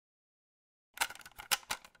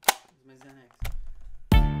my Xanax?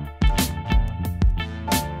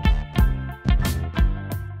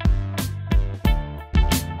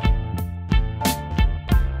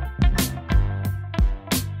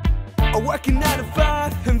 I'm working 9 to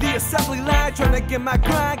 5 in the assembly line, trying to get my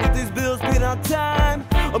grind, get these bills paid on time.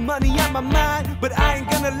 Money on my mind, but I ain't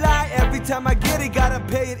gonna lie. Every time I get it, gotta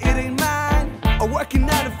pay it, it ain't mine. I'm working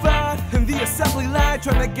 9 to 5 in the assembly line,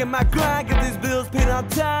 trying to get my grind, get these bills paid on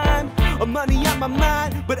time. Money on my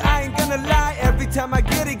mind, but I ain't gonna lie. Every time I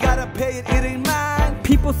get it, gotta pay it, it ain't mine.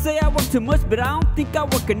 People say I work too much, but I don't think I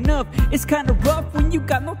work enough. It's kinda rough when you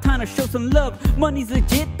got no time to show some love. Money's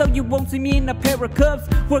legit, though you won't see me in a pair of cuffs.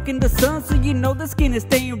 Working the sun, so you know the skin is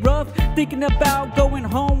staying rough. Thinking about going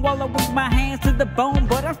home while I work my hands to the bone,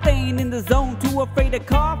 but I'm staying in the zone, too afraid to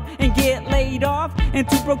cough and get laid off, and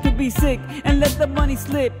too broke to be sick and let the money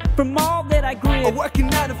slip from all that I grip. I'm working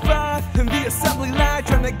 9 to 5 in the assembly line,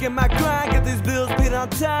 trying to get my grind, get these bills paid on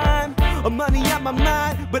time. Money on my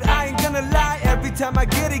mind, but I ain't gonna lie. Every time I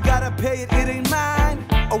get it, gotta pay it, it ain't mine.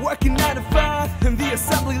 I'm working 9 to 5 in the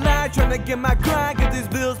assembly line, trying to get my grind, get these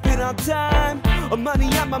bills paid on time. Money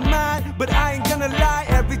on my mind, but I ain't gonna lie.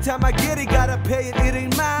 Every time I get it, gotta pay it, it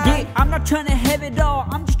ain't mine. Yeah, I'm not trying to have it all,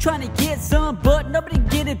 I'm just trying to get some, but nobody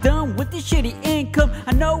get it done with this shitty income.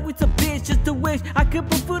 I know it's a bitch just to wish I could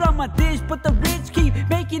put food on my dish, but the rich keep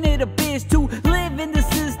making it a bitch to live in the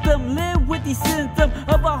system, live with the symptom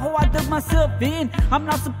of a hole I dug myself in. I'm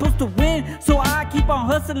not supposed to win, so I keep on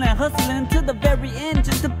hustling to the very end,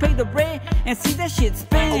 just to pay the rent and see that shit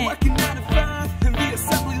spin. I'm working 9 to 5 in the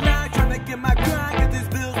assembly line, trying to get my grind, get these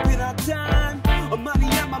bills paid on time. Money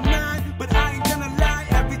on my mind, but I ain't gonna lie.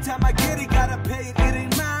 Every time I get it, gotta pay it, it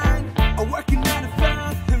ain't mine. I'm working 9 to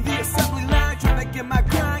 5 in the assembly line, trying to get my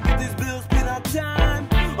grind, get these bills paid on time.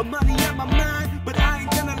 Money on my mind, but I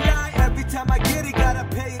ain't gonna lie. Every time I get it, gotta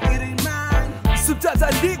pay it, it ain't mine. Sometimes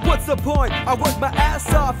I think, what's the point? I work my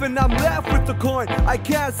ass off and I'm left with the coin. I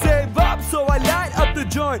can't save up, so I light up the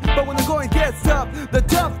joint. But when the going gets tough, the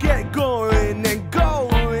tough get going and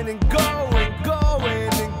going and going, going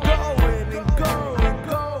and going and going,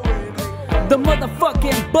 going. The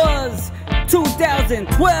motherfucking Buzz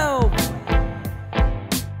 2012.